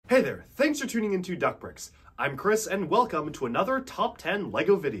Hey there, thanks for tuning into DuckBricks. I'm Chris and welcome to another Top 10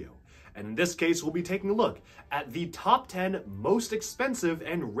 LEGO video. And in this case, we'll be taking a look at the top 10 most expensive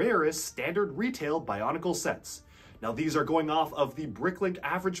and rarest standard retail Bionicle sets. Now these are going off of the Bricklink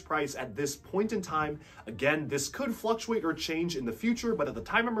average price at this point in time. Again, this could fluctuate or change in the future, but at the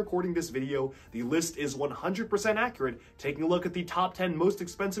time I'm recording this video, the list is 100% accurate, taking a look at the top 10 most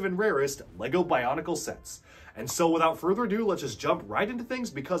expensive and rarest LEGO Bionicle sets. And so without further ado, let's just jump right into things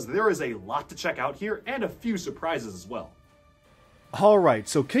because there is a lot to check out here and a few surprises as well. Alright,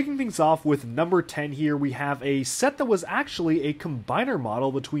 so kicking things off with number 10 here, we have a set that was actually a combiner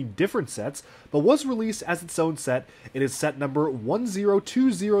model between different sets, but was released as its own set. It is set number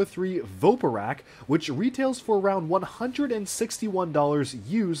 10203 Voporak, which retails for around $161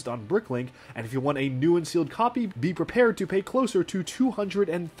 used on Bricklink, and if you want a new and sealed copy, be prepared to pay closer to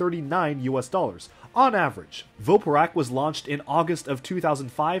 $239 US on average. Voporak was launched in August of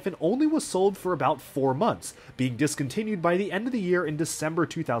 2005 and only was sold for about 4 months, being discontinued by the end of the year in December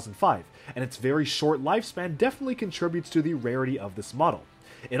 2005, and its very short lifespan definitely contributes to the rarity of this model.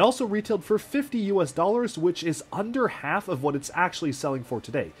 It also retailed for $50 US, which is under half of what it's actually selling for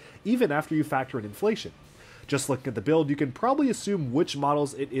today, even after you factor in inflation. Just looking at the build, you can probably assume which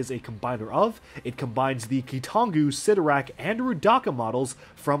models it is a combiner of. It combines the Kitongu, Sidorak, and Rudaka models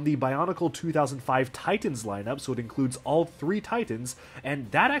from the Bionicle 2005 Titans lineup, so it includes all 3 Titans,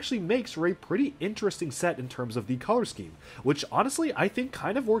 and that actually makes for a pretty interesting set in terms of the color scheme, which honestly I think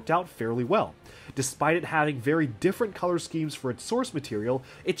kind of worked out fairly well. Despite it having very different color schemes for its source material,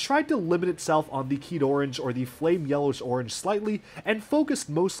 it tried to limit itself on the Keyed Orange or the Flame Yellowish Orange slightly, and focused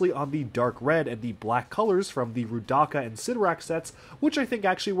mostly on the dark red and the black colors from the Rudaka and Sidorak sets, which I think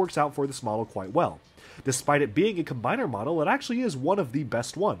actually works out for this model quite well. Despite it being a combiner model, it actually is one of the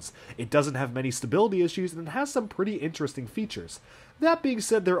best ones. It doesn't have many stability issues and it has some pretty interesting features. That being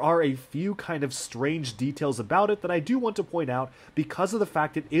said, there are a few kind of strange details about it that I do want to point out. Because of the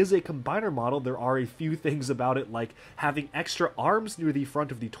fact it is a combiner model, there are a few things about it like having extra arms near the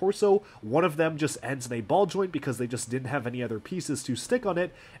front of the torso. One of them just ends in a ball joint because they just didn't have any other pieces to stick on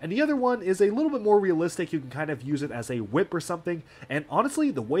it, and the other one is a little bit more realistic. You can kind of use it as a whip or something, and honestly,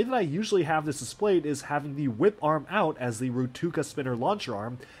 the way that I usually have this displayed is having the whip arm out as the Rutuka spinner launcher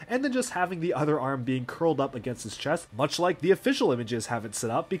arm, and then just having the other arm being curled up against his chest, much like the official images have it set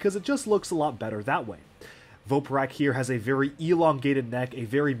up, because it just looks a lot better that way. Voporak here has a very elongated neck, a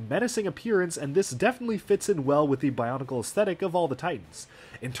very menacing appearance, and this definitely fits in well with the Bionicle aesthetic of all the Titans.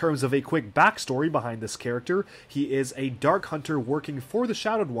 In terms of a quick backstory behind this character, he is a Dark Hunter working for the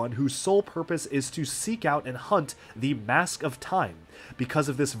Shadowed One whose sole purpose is to seek out and hunt the Mask of Time. Because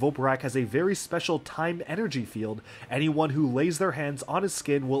of this, Voporak has a very special time energy field. Anyone who lays their hands on his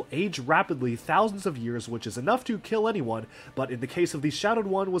skin will age rapidly thousands of years, which is enough to kill anyone, but in the case of the Shadowed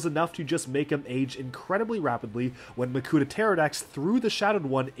One was enough to just make him age incredibly rapidly when Makuta Pterodax threw the Shadowed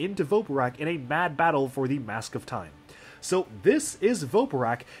One into Voporak in a mad battle for the Mask of Time. So this is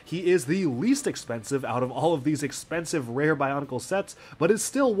Voporak. He is the least expensive out of all of these expensive rare Bionicle sets, but is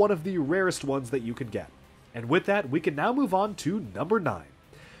still one of the rarest ones that you can get. And with that, we can now move on to number 9.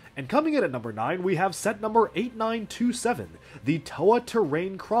 And coming in at number 9, we have set number 8927, the Toa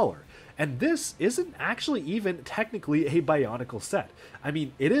Terrain Crawler. And this isn't actually even technically a Bionicle set. I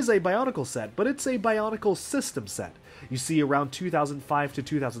mean, it is a Bionicle set, but it's a Bionicle system set. You see, around 2005 to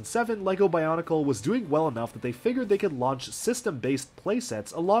 2007, LEGO Bionicle was doing well enough that they figured they could launch system-based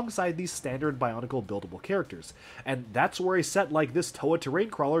playsets alongside these standard Bionicle buildable characters. And that's where a set like this Toa Terrain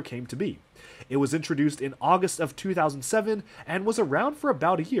Crawler came to be. It was introduced in August of 2007 and was around for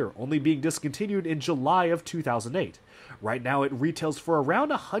about a year, only being discontinued in July of 2008. Right now it retails for around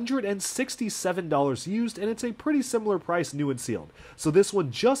 $167 used, and it's a pretty similar price new and sealed. So this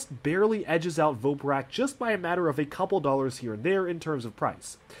one just barely edges out Voporak just by a matter of a couple dollars here and there in terms of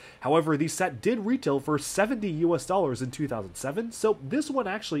price. However, the set did retail for $70 US in 2007, so this one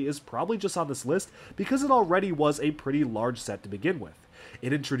actually is probably just on this list because it already was a pretty large set to begin with.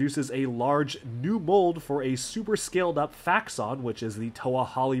 It introduces a large new mold for a super scaled up Faxon, which is the Toa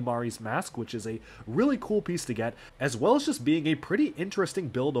Halimari's mask, which is a really cool piece to get, as well as just being a pretty interesting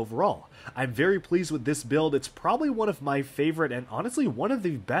build overall. I'm very pleased with this build. It's probably one of my favorite and honestly one of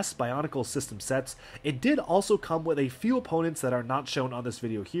the best Bionicle system sets. It did also come with a few opponents that are not shown on this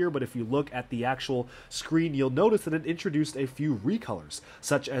video here, but if you look at the actual screen, you'll notice that it introduced a few recolors,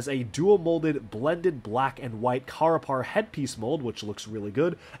 such as a dual molded blended black and white Karapar headpiece mold, which looks really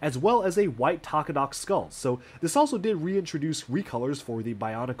good, as well as a white Takadoc skull. So this also did reintroduce recolors for the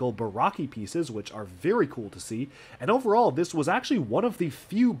Bionicle Baraki pieces, which are very cool to see, and overall this was actually one of the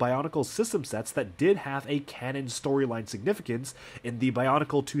few Bionicle system sets that did have a canon storyline significance. In the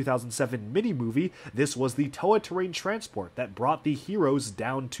Bionicle 2007 mini-movie, this was the Toa Terrain transport that brought the heroes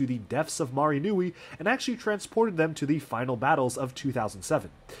down to the depths of Marinui and actually transported them to the final battles of 2007.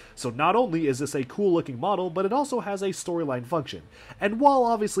 So not only is this a cool looking model, but it also has a storyline function. And while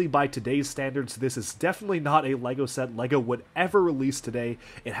obviously by today's standards this is definitely not a LEGO set LEGO would ever release today,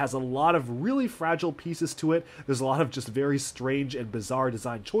 it has a lot of really fragile pieces to it, there's a lot of just very strange and bizarre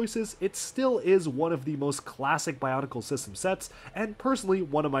design choices, it still is one of the most classic Bionicle system sets, and personally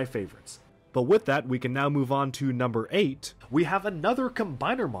one of my favorites. But with that, we can now move on to number 8. We have another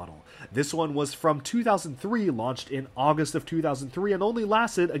combiner model. This one was from 2003, launched in August of 2003, and only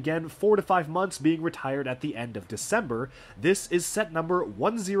lasted, again, 4 to 5 months, being retired at the end of December. This is set number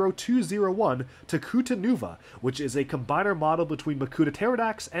 10201, Takuta Nuva, which is a combiner model between Makuta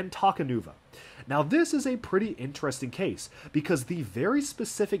Pterodax and Takanuva. Now this is a pretty interesting case, because the very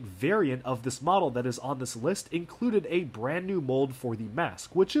specific variant of this model that is on this list included a brand new mold for the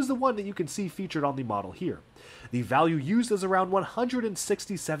mask, which is the one that you can see featured on the model here. The value used is around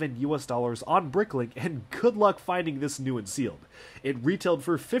 $167 on Bricklink, and good luck finding this new and sealed. It retailed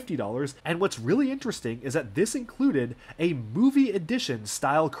for $50, and what's really interesting is that this included a movie edition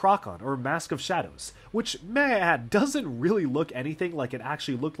style Crocon, or Mask of Shadows, which, may I add, doesn't really look anything like it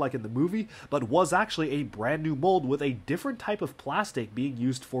actually looked like in the movie, but was actually a brand new mold with a different type of plastic being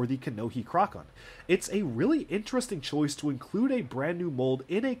used for the Kanohi Crocon. It's a really interesting choice to include a brand new mold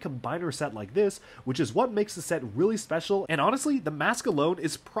in a combiner set like this, which is what makes the set really special, and honestly, the mask alone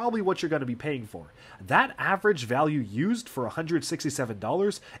is probably what you're going to be paying for. That average value used for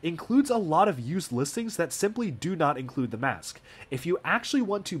 $167 includes a lot of used listings that simply do not include the mask. If you actually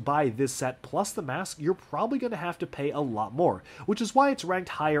want to buy this set plus the mask, you're probably going to have to pay a lot more, which is why it's ranked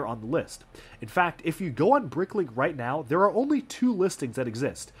higher on the list. In fact, if you go on Bricklink right now, there are only 2 listings that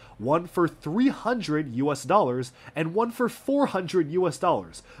exist, one for $300 and one for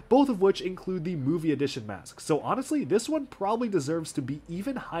 $400, both of which include the movie edition mask. So honestly, this one probably deserves to be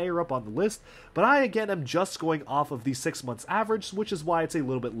even higher up on the list, but I again am just going off of the 6 months average, which is why it's a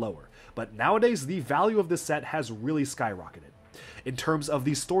little bit lower. But nowadays, the value of this set has really skyrocketed. In terms of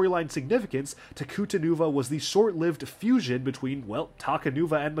the storyline significance, Takuta Nuva was the short-lived fusion between, well,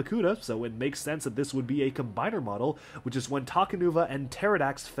 Takanuva and Makuta, so it makes sense that this would be a combiner model, which is when Takanuva and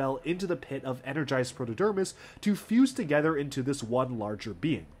Pterodax fell into the pit of energized protodermis to fuse together into this one larger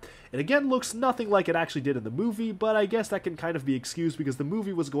being. It again looks nothing like it actually did in the movie, but I guess that can kind of be excused because the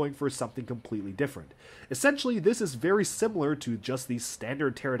movie was going for something completely different. Essentially, this is very similar to just the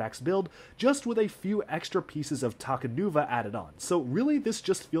standard Pterodax build, just with a few extra pieces of Takanuva added on. So really, this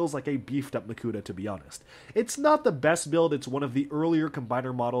just feels like a beefed up Makuta, to be honest. It's not the best build, it's one of the earlier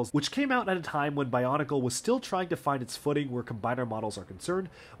combiner models, which came out at a time when Bionicle was still trying to find its footing where combiner models are concerned,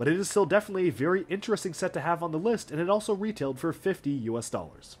 but it is still definitely a very interesting set to have on the list, and it also retailed for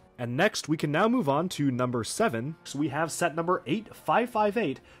 $50. And next, we can now move on to number 7. So we have set number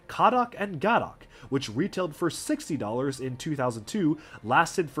 8558, Kadok and Gadok, which retailed for $60 in 2002,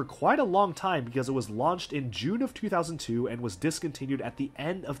 lasted for quite a long time because it was launched in June of 2002 and was discontinued at the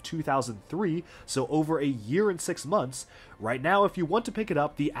end of 2003, so over a year and 6 months. Right now, if you want to pick it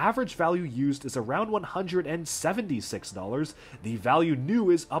up, the average value used is around $176. The value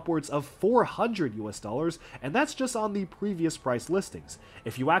new is upwards of $400, and that's just on the previous price listings.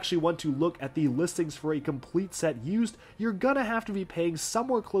 If you actually want to look at the listings for a complete set used, you're gonna have to be paying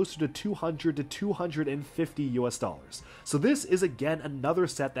somewhere closer to $200 to $250. So this is again another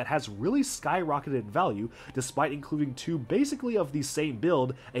set that has really skyrocketed in value, despite including 2 basically of the same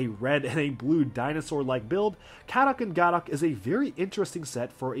build, a red and a blue dinosaur-like build. Kadok and Gadok is a very interesting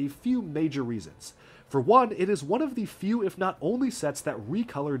set for a few major reasons. For one, it is one of the few, if not only, sets that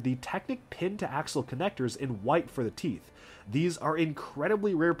recolored the Technic pin-to-axle connectors in white for the teeth. These are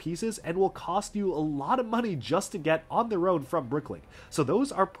incredibly rare pieces and will cost you a lot of money just to get on their own from Bricklink, so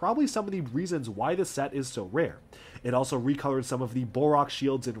those are probably some of the reasons why this set is so rare. It also recolored some of the Borok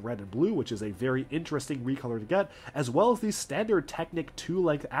shields in red and blue, which is a very interesting recolor to get, as well as the standard Technic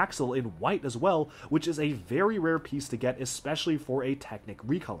 2-length axle in white as well, which is a very rare piece to get, especially for a Technic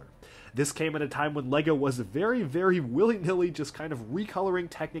recolor. This came at a time when LEGO was very, very willy-nilly just kind of recoloring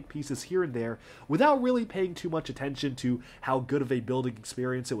Technic pieces here and there without really paying too much attention to how good of a building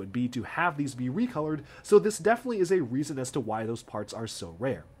experience it would be to have these be recolored, so this definitely is a reason as to why those parts are so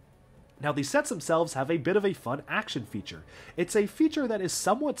rare. Now, the sets themselves have a bit of a fun action feature. It's a feature that is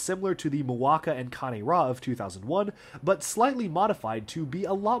somewhat similar to the Muwaka and Kane-Ra of 2001, but slightly modified to be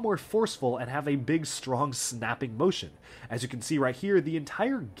a lot more forceful and have a big, strong snapping motion. As you can see right here, the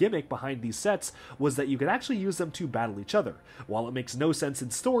entire gimmick behind these sets was that you could actually use them to battle each other. While it makes no sense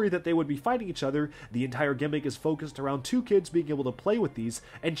in story that they would be fighting each other, the entire gimmick is focused around two kids being able to play with these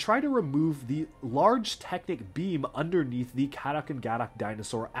and try to remove the large Technic beam underneath the Kadak and Gadak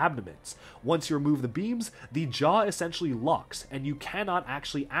dinosaur abdomens. Once you remove the beams, the jaw essentially locks, and you cannot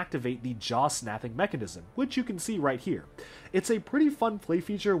actually activate the jaw snapping mechanism, which you can see right here. It's a pretty fun play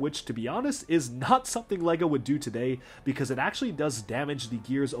feature, which, to be honest, is not something LEGO would do today, because it actually does damage the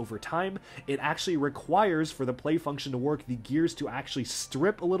gears over time. It actually requires, for the play function to work, the gears to actually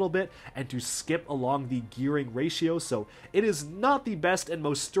strip a little bit and to skip along the gearing ratio, so it is not the best and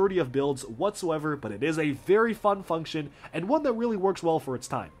most sturdy of builds whatsoever, but it is a very fun function, and one that really works well for its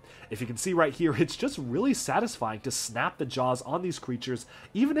time. If you can see right here, it's just really satisfying to snap the jaws on these creatures,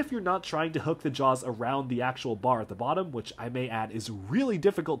 even if you're not trying to hook the jaws around the actual bar at the bottom, which I may add is really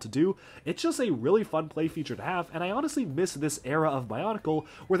difficult to do. It's just a really fun play feature to have, and I honestly miss this era of Bionicle,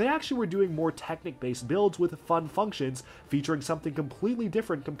 where they actually were doing more Technic-based builds with fun functions, featuring something completely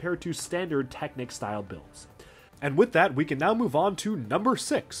different compared to standard Technic-style builds. And with that, we can now move on to number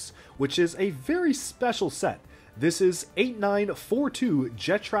 6, which is a very special set. This is 8942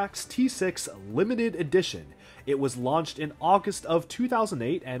 Jetrax T6 Limited Edition. It was launched in August of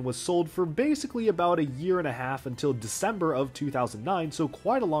 2008 and was sold for basically about a year and a half until December of 2009, so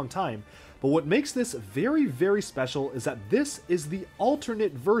quite a long time. But what makes this very, very special is that this is the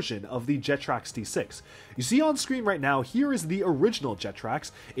alternate version of the Jetrax T6. You see on screen right now, here is the original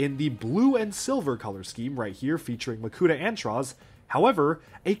Jetrax in the blue and silver color scheme right here, featuring Makuta and Troz. However,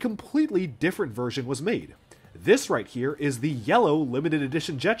 a completely different version was made. This right here is the yellow limited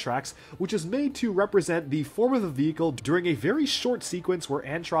edition Jetrax, which is made to represent the form of the vehicle during a very short sequence where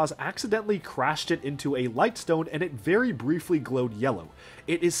Antros accidentally crashed it into a lightstone and it very briefly glowed yellow.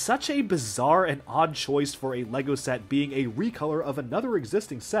 It is such a bizarre and odd choice for a LEGO set being a recolor of another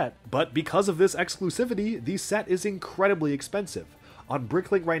existing set, but because of this exclusivity, the set is incredibly expensive. On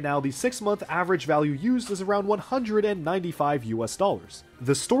Bricklink right now, the 6-month average value used is around $195 US.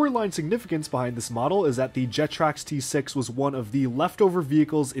 The storyline significance behind this model is that the Jetrax T6 was one of the leftover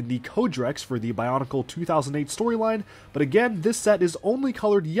vehicles in the Codrex for the Bionicle 2008 storyline, but again, this set is only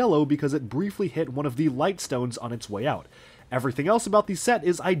colored yellow because it briefly hit one of the lightstones on its way out. Everything else about the set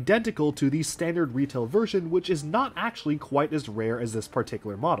is identical to the standard retail version, which is not actually quite as rare as this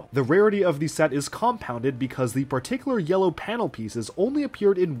particular model. The rarity of the set is compounded because the particular yellow panel pieces only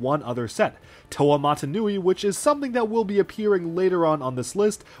appeared in one other set, Toa Matanui, which is something that will be appearing later on this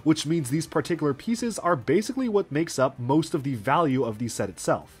list, which means these particular pieces are basically what makes up most of the value of the set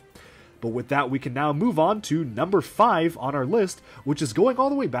itself. But with that, we can now move on to number 5 on our list, which is going all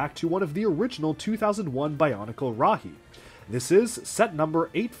the way back to one of the original 2001 Bionicle Rahi. This is set number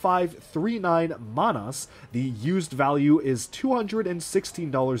 8539 Manas. The used value is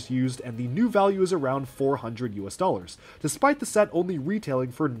 $216 used, and the new value is around $400 US, despite the set only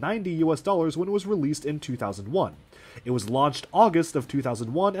retailing for $90 US when it was released in 2001. It was launched August of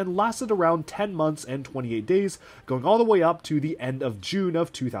 2001 and lasted around 10 months and 28 days, going all the way up to the end of June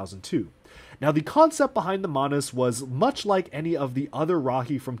of 2002. Now, the concept behind the Manas was much like any of the other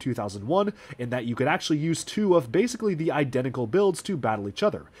Rahi from 2001, in that you could actually use two of basically the identical builds to battle each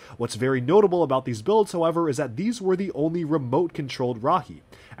other. What's very notable about these builds, however, is that these were the only remote-controlled Rahi.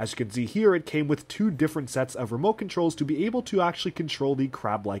 As you can see here, it came with two different sets of remote controls to be able to actually control the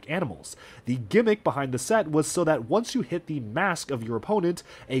crab-like animals. The gimmick behind the set was so that once you hit the mask of your opponent,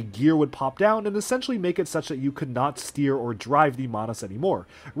 a gear would pop down and essentially make it such that you could not steer or drive the Manas anymore,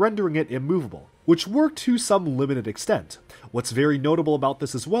 rendering it immovable, which worked to some limited extent. What's very notable about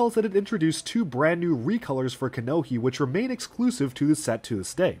this as well is that it introduced two brand new recolors for Kanohi, which remain exclusive to the set to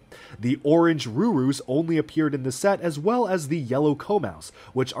this day. The orange Rurus only appeared in the set, as well as the yellow Komouse,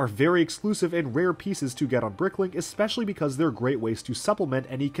 which are very exclusive and rare pieces to get on Bricklink, especially because they're great ways to supplement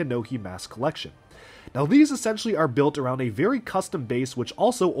any Kanohi mask collection. Now, these essentially are built around a very custom base which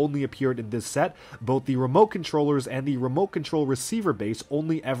also only appeared in this set. Both the remote controllers and the remote control receiver base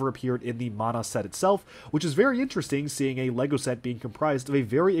only ever appeared in the Mana set itself, which is very interesting, seeing a LEGO set being comprised of a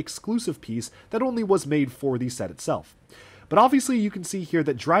very exclusive piece that only was made for the set itself. But obviously you can see here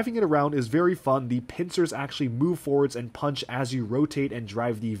that driving it around is very fun. The pincers actually move forwards and punch as you rotate and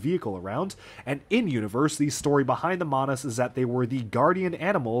drive the vehicle around. And in-universe, the story behind the Manas is that they were the guardian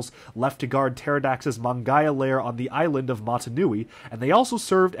animals left to guard Pterodax's Mangaya lair on the island of Matanui, and they also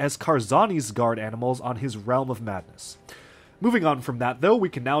served as Karzani's guard animals on his Realm of Madness. Moving on from that though, we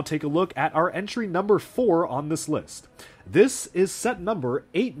can now take a look at our entry number 4 on this list. This is set number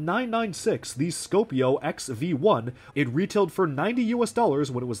 8996, the Scopio XV1. It retailed for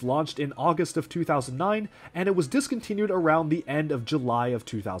 $90 when it was launched in August of 2009, and it was discontinued around the end of July of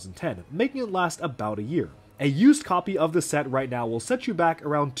 2010, making it last about a year. A used copy of the set right now will set you back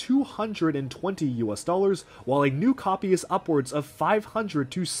around $220, while a new copy is upwards of $500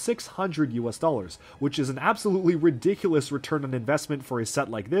 to $600, which is an absolutely ridiculous return on investment for a set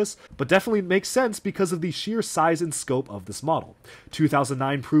like this, but definitely makes sense because of the sheer size and scope of this model.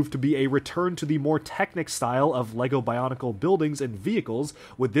 2009 proved to be a return to the more Technic style of LEGO Bionicle buildings and vehicles,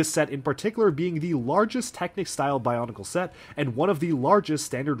 with this set in particular being the largest Technic style Bionicle set and one of the largest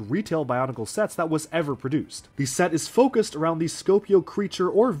standard retail Bionicle sets that was ever produced. The set is focused around the Scopio creature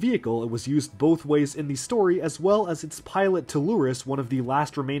or vehicle. It was used both ways in the story, as well as its pilot Tellurus, one of the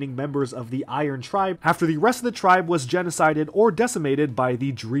last remaining members of the Iron Tribe, after the rest of the tribe was genocided or decimated by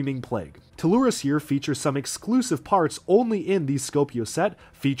the Dreaming Plague. Tellurus here features some exclusive parts only in the Scopio set,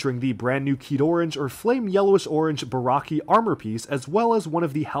 featuring the brand new Keyed Orange or Flame Yellowish Orange Baraki armor piece, as well as one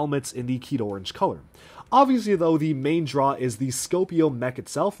of the helmets in the Keyed Orange color. Obviously though, the main draw is the Scopio mech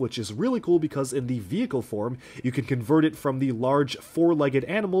itself, which is really cool because in the vehicle form, you can convert it from the large four-legged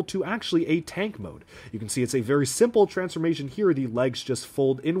animal to actually a tank mode. You can see it's a very simple transformation here. The legs just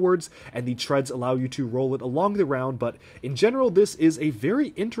fold inwards and the treads allow you to roll it along the ground, but in general this is a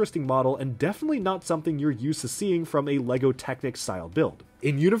very interesting model and definitely not something you're used to seeing from a LEGO Technic style build.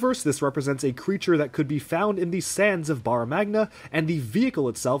 In universe, this represents a creature that could be found in the sands of Barra Magna, and the vehicle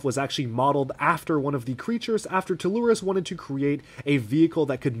itself was actually modeled after one of the creatures after Tellurus wanted to create a vehicle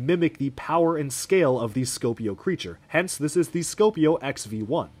that could mimic the power and scale of the Scopio creature. Hence, this is the Scopio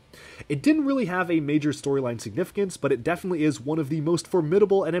XV1. It didn't really have a major storyline significance, but it definitely is one of the most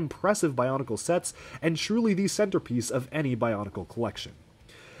formidable and impressive Bionicle sets, and truly the centerpiece of any Bionicle collection.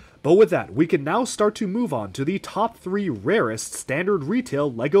 But with that, we can now start to move on to the top 3 rarest standard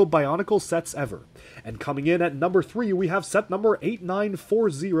retail LEGO Bionicle sets ever. And coming in at number 3, we have set number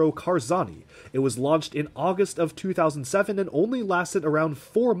 8940 Karzani. It was launched in August of 2007 and only lasted around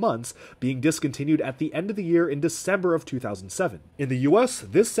 4 months, being discontinued at the end of the year in December of 2007. In the US,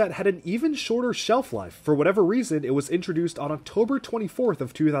 this set had an even shorter shelf life. For whatever reason, it was introduced on October 24th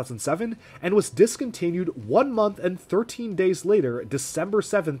of 2007 and was discontinued 1 month and 13 days later, December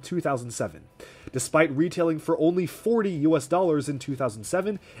 7th, 2007. Despite retailing for only $40 in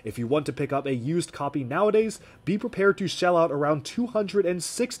 2007, if you want to pick up a used copy nowadays, be prepared to shell out around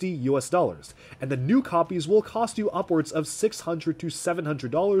 $260, and the new copies will cost you upwards of $600 to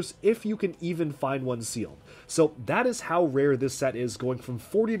 $700 if you can even find one sealed. So that is how rare this set is, going from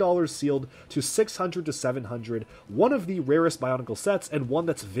 $40 sealed to $600 to $700, one of the rarest Bionicle sets, and one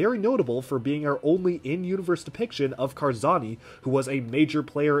that's very notable for being our only in-universe depiction of Karzani, who was a major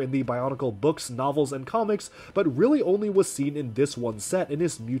player in the Bionicle books, novels, and comics, but really only was seen in this one set in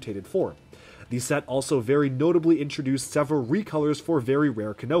his mutated form. The set also very notably introduced several recolors for very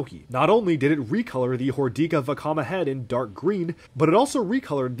rare Kanohi. Not only did it recolor the Hordika Vakama head in dark green, but it also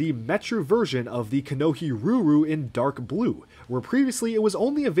recolored the Metru version of the Kanohi Ruru in dark blue, where previously it was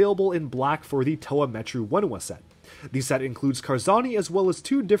only available in black for the Toa Metru Wenua set. The set includes Karzani as well as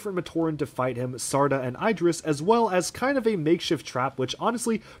 2 different Matoran to fight him, Sarda and Idris, as well as kind of a makeshift trap, which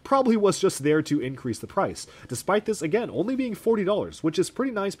honestly probably was just there to increase the price. Despite this, again, only being $40, which is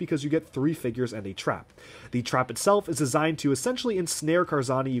pretty nice because you get 3 figures and a trap. The trap itself is designed to essentially ensnare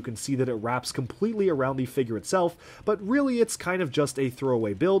Karzani. You can see that it wraps completely around the figure itself, but really it's kind of just a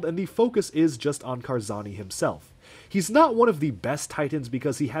throwaway build, and the focus is just on Karzani himself. He's not one of the best Titans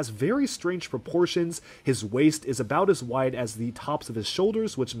because he has very strange proportions. His waist is about as wide as the tops of his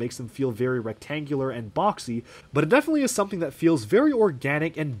shoulders, which makes him feel very rectangular and boxy, but it definitely is something that feels very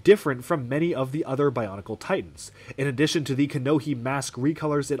organic and different from many of the other Bionicle Titans. In addition to the Kanohi mask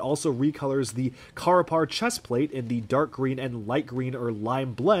recolors, it also recolors the Karapar chest plate in the dark green and light green or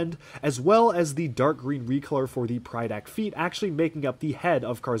lime blend, as well as the dark green recolor for the Prydac feet, actually making up the head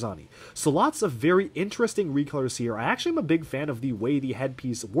of Karzani. So lots of very interesting recolors here. I actually am a big fan of the way the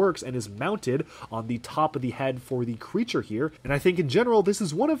headpiece works and is mounted on the top of the head for the creature here, and I think in general this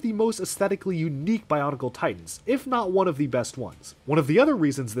is one of the most aesthetically unique Bionicle Titans, if not one of the best ones. One of the other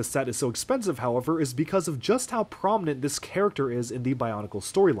reasons this set is so expensive, however, is because of just how prominent this character is in the Bionicle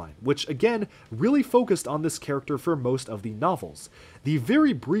storyline, which again really focused on this character for most of the novels. The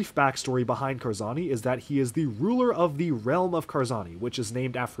very brief backstory behind Karzani is that he is the ruler of the Realm of Karzani, which is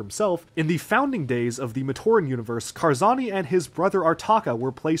named after himself. In the founding days of the Matoran universe, Karzani and his brother Artaka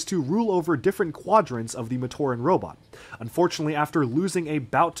were placed to rule over different quadrants of the Matoran robot. Unfortunately, after losing a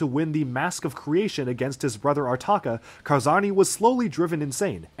bout to win the Mask of Creation against his brother Artaka, Karzani was slowly driven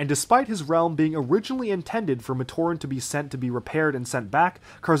insane, and despite his realm being originally intended for Matoran to be sent to be repaired and sent back,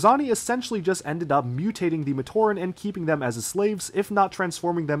 Karzani essentially just ended up mutating the Matoran and keeping them as his slaves, if not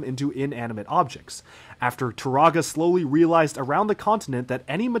transforming them into inanimate objects. After Turaga slowly realized around the continent that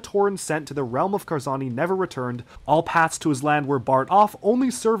any Matoran sent to the realm of Karzani never returned, all paths to his land were barred off,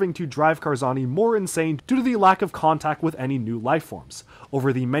 only serving to drive Karzani more insane due to the lack of contact with any new lifeforms.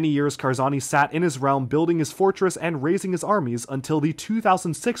 Over the many years Karzani sat in his realm building his fortress and raising his armies until the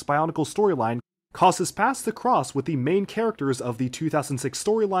 2006 Bionicle storyline caused his paths to cross with the main characters of the 2006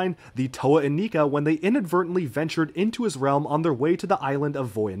 storyline, the Toa and Nika, when they inadvertently ventured into his realm on their way to the island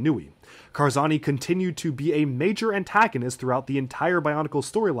of Voyanui. Karzani continued to be a major antagonist throughout the entire Bionicle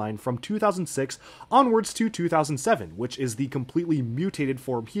storyline from 2006 onwards to 2007, which is the completely mutated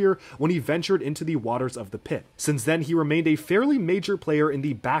form here when he ventured into the waters of the pit. Since then, he remained a fairly major player in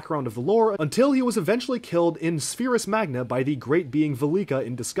the background of the lore until he was eventually killed in Spherus Magna by the great being Velika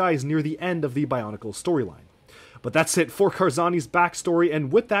in disguise near the end of the Bionicle storyline. But that's it for Karzani's backstory,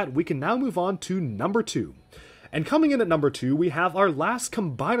 and with that, we can now move on to number 2. And coming in at number 2, we have our last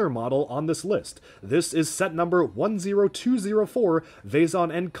combiner model on this list. This is set number 10204,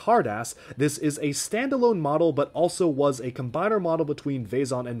 Vezon and Cardass. This is a standalone model, but also was a combiner model between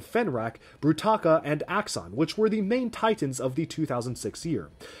Vezon and Fenrak, Brutaka, and Axon, which were the main titans of the 2006 year.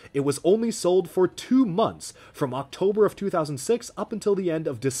 It was only sold for 2 months, from October of 2006 up until the end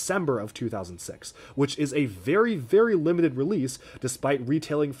of December of 2006, which is a very, very limited release. Despite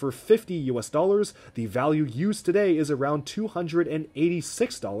retailing for $50 US, the value used today is around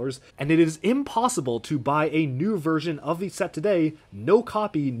 $286, and it is impossible to buy a new version of the set today. No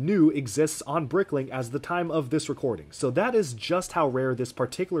copy new exists on Bricklink as the time of this recording, so that is just how rare this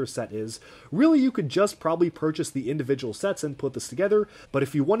particular set is. Really, you could just probably purchase the individual sets and put this together, but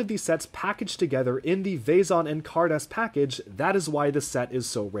if you wanted these sets packaged together in the Vezon and Cardass package, that is why the set is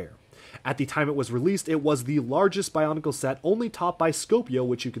so rare. At the time it was released, it was the largest Bionicle set, only topped by Scopio,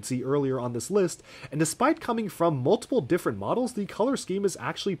 which you could see earlier on this list, and despite coming from multiple different models, the color scheme is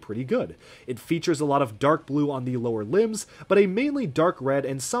actually pretty good. It features a lot of dark blue on the lower limbs, but a mainly dark red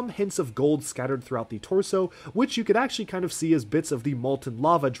and some hints of gold scattered throughout the torso, which you could actually kind of see as bits of the molten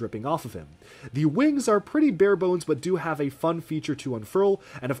lava dripping off of him. The wings are pretty bare bones, but do have a fun feature to unfurl,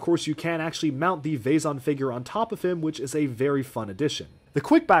 and of course you can actually mount the Vezon figure on top of him, which is a very fun addition. The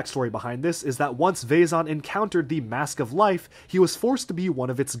quick backstory behind this is that once Vezon encountered the Mask of Life, he was forced to be one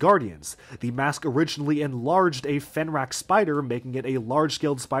of its guardians. The mask originally enlarged a Fenrak spider, making it a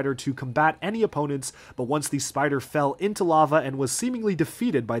large-scaled spider to combat any opponents, but once the spider fell into lava and was seemingly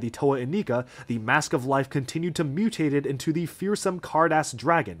defeated by the Toa and Nika, the Mask of Life continued to mutate it into the fearsome Cardass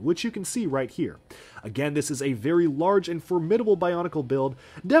dragon, which you can see right here. Again, this is a very large and formidable Bionicle build,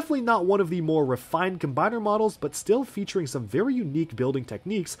 definitely not one of the more refined combiner models, but still featuring some very unique building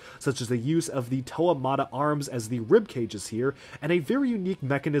techniques, such as the use of the Toa Mata arms as the rib cages here, and a very unique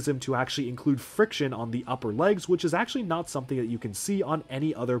mechanism to actually include friction on the upper legs, which is actually not something that you can see on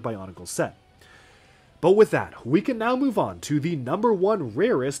any other Bionicle set. But with that, we can now move on to the number 1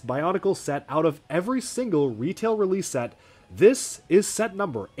 rarest Bionicle set out of every single retail release set. This is set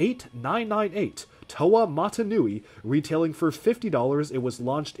number 8998. Toa Mata Nui, retailing for $50. It was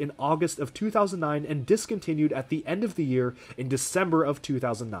launched in August of 2009 and discontinued at the end of the year in December of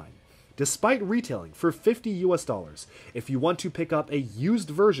 2009. Despite retailing for $50, if you want to pick up a used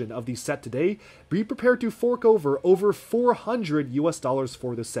version of the set today, be prepared to fork over $400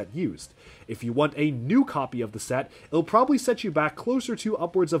 for the set used. If you want a new copy of the set, it'll probably set you back closer to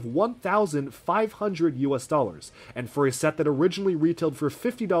upwards of $1,500, and for a set that originally retailed for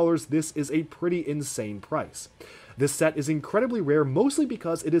 $50, this is a pretty insane price. This set is incredibly rare, mostly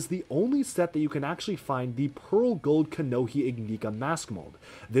because it is the only set that you can actually find the Pearl Gold Kanohi Ignika mask mold.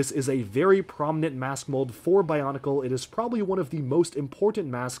 This is a very prominent mask mold for Bionicle. It is probably one of the most important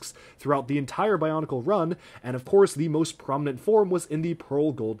masks throughout the entire Bionicle run, and of course the most prominent form was in the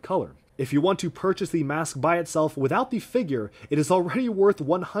Pearl Gold color. If you want to purchase the mask by itself without the figure, it is already worth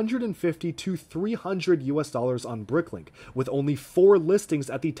 $150 to $300 on Bricklink, with only 4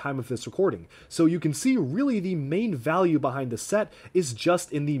 listings at the time of this recording. So you can see really the main value behind the set is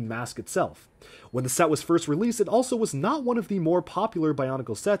just in the mask itself. When the set was first released, it also was not one of the more popular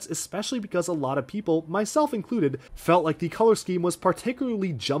Bionicle sets, especially because a lot of people, myself included, felt like the color scheme was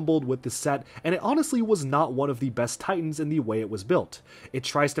particularly jumbled with the set, and it honestly was not one of the best Titans in the way it was built. It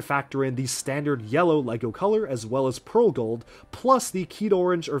tries to factor in the standard yellow LEGO color as well as pearl gold, plus the keyed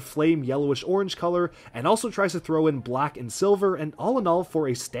orange or flame yellowish orange color, and also tries to throw in black and silver, and all in all, for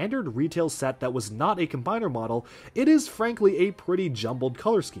a standard retail set that was not a combiner model, it is frankly a pretty jumbled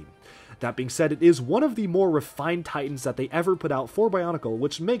color scheme. That being said, it is one of the more refined Titans that they ever put out for Bionicle,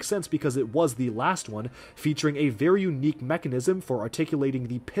 which makes sense because it was the last one, featuring a very unique mechanism for articulating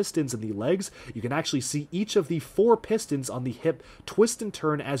the pistons in the legs. You can actually see each of the 4 pistons on the hip twist and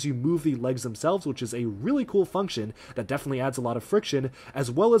turn as you move the legs themselves, which is a really cool function that definitely adds a lot of friction,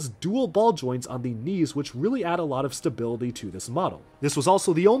 as well as dual ball joints on the knees, which really add a lot of stability to this model. This was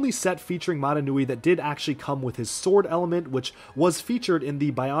also the only set featuring Matanui that did actually come with his sword element, which was featured in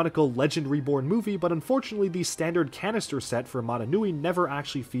the Bionicle Legend Reborn movie, but unfortunately the standard canister set for Matanui never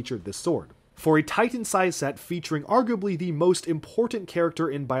actually featured this sword. For a Titan-sized set featuring arguably the most important character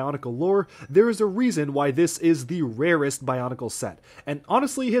in Bionicle lore, there is a reason why this is the rarest Bionicle set. And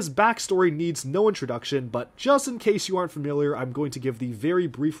honestly, his backstory needs no introduction, but just in case you aren't familiar, I'm going to give the very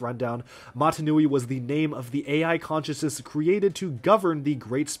brief rundown. Matanui was the name of the AI consciousness created to govern the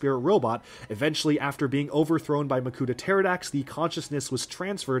Great Spirit robot. Eventually, after being overthrown by Makuta Pterodax, the consciousness was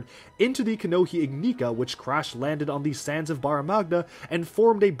transferred into the Kanohi Ignika, which crash-landed on the sands of Barra Magna and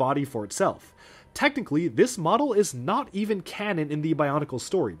formed a body for itself. Technically, this model is not even canon in the Bionicle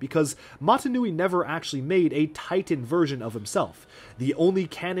story, because Matanui never actually made a Titan version of himself. The only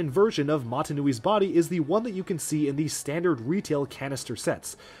canon version of Matanui's body is the one that you can see in the standard retail canister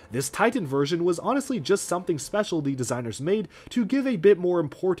sets. This Titan version was honestly just something special the designers made to give a bit more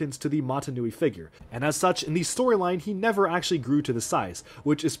importance to the Matanui figure, and as such, in the storyline he never actually grew to the size,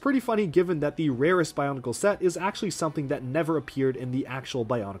 which is pretty funny given that the rarest Bionicle set is actually something that never appeared in the actual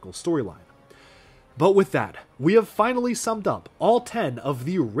Bionicle storyline. But with that, we have finally summed up all 10 of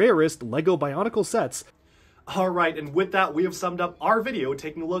the rarest LEGO Bionicle sets. Alright, and with that, we have summed up our video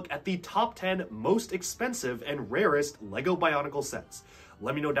taking a look at the top 10 most expensive and rarest LEGO Bionicle sets.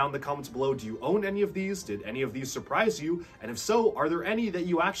 Let me know down in the comments below, do you own any of these? Did any of these surprise you? And if so, are there any that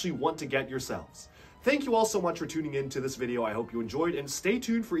you actually want to get yourselves? Thank you all so much for tuning in to this video. I hope you enjoyed, and stay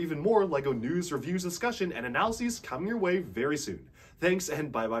tuned for even more LEGO news, reviews, discussion, and analyses coming your way very soon. Thanks, and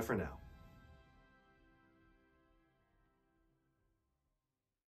bye-bye for now.